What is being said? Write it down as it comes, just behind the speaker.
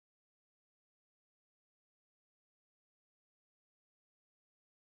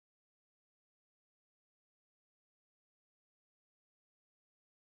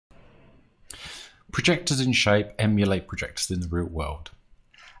Projectors in shape emulate projectors in the real world.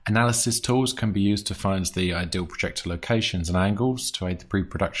 Analysis tools can be used to find the ideal projector locations and angles to aid the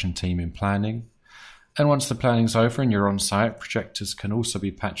pre-production team in planning. And once the planning is over and you're on site, projectors can also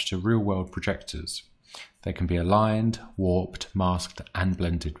be patched to real-world projectors. They can be aligned, warped, masked, and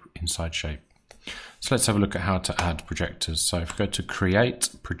blended inside shape. So let's have a look at how to add projectors. So if we go to Create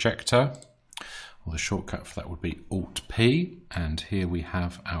Projector, well, the shortcut for that would be Alt-P, and here we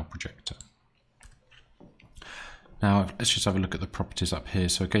have our projector. Now let's just have a look at the properties up here.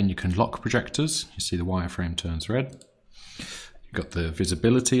 So again, you can lock projectors. You see the wireframe turns red. You've got the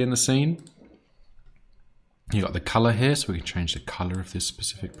visibility in the scene. You've got the color here, so we can change the color of this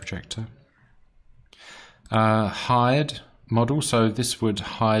specific projector. Hide model, so this would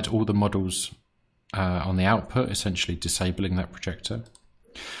hide all the models on the output, essentially disabling that projector.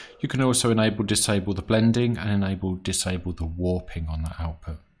 You can also disable the blending and disable the warping on that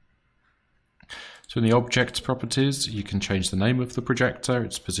output. So in the object properties, you can change the name of the projector,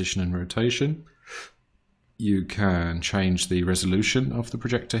 its position and rotation. You can change the resolution of the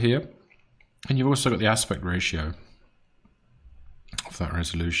projector here. And you've also got the aspect ratio of that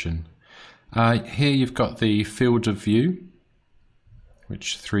resolution. Here you've got the field of view,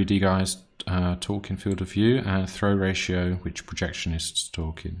 which 3D guys talk in field of view, and throw ratio, which projectionists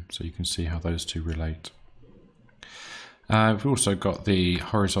talk in. So you can see how those two relate. We've also got the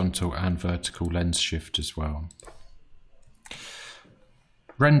horizontal and vertical lens shift as well.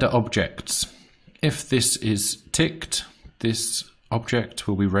 Render objects. If this is ticked, this object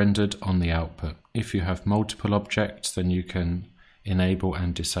will be rendered on the output. If you have multiple objects, then you can enable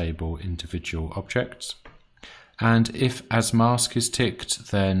and disable individual objects. And if as mask is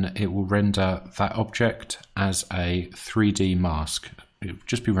ticked, then it will render that object as a 3D mask. It will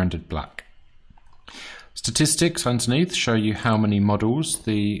just be rendered black. Statistics underneath show you how many models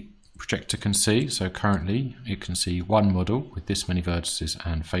the projector can see. So currently it can see one model with this many vertices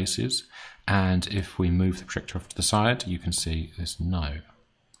and faces. And if we move the projector off to the side, you can see there's no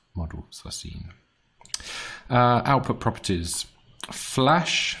models are seen. Output properties.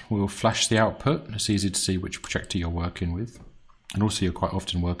 Flash will flash the output. It's easy to see which projector you're working with. And also you're quite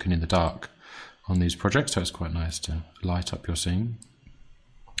often working in the dark on these projects, so it's quite nice to light up your scene.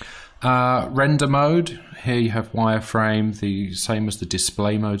 Render mode, here you have wireframe, the same as the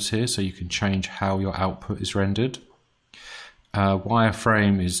display modes here, so you can change how your output is rendered.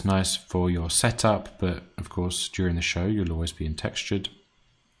 Wireframe is nice for your setup, but of course during the show you'll always be in textured.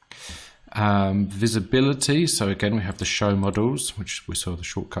 Visibility, so again we have the show models, which we saw the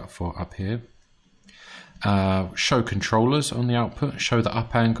shortcut for up here. Show controllers on the output, show the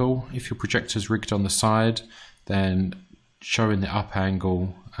up angle. If your projector is rigged on the side, then showing the up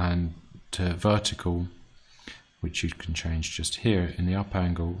angle and to vertical, which you can change just here in the up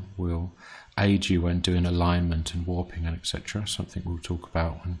angle, will aid you when doing alignment and warping and etc. Something we'll talk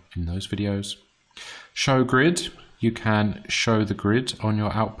about in those videos. Show grid, you can show the grid on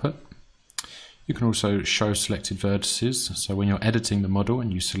your output. You can also show selected vertices, so when you're editing the model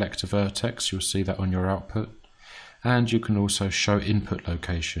and you select a vertex, you'll see that on your output. And you can also show input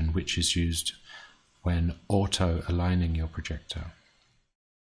location, which is used when auto aligning your projector.